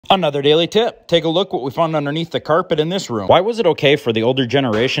Another daily tip. Take a look what we found underneath the carpet in this room. Why was it okay for the older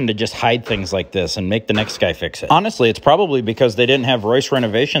generation to just hide things like this and make the next guy fix it? Honestly, it's probably because they didn't have Royce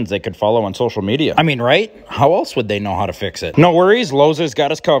renovations they could follow on social media. I mean, right? How else would they know how to fix it? No worries, Lowe's has got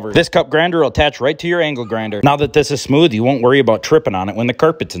us covered. This cup grinder will attach right to your angle grinder. Now that this is smooth, you won't worry about tripping on it when the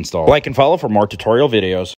carpet's installed. Like and follow for more tutorial videos.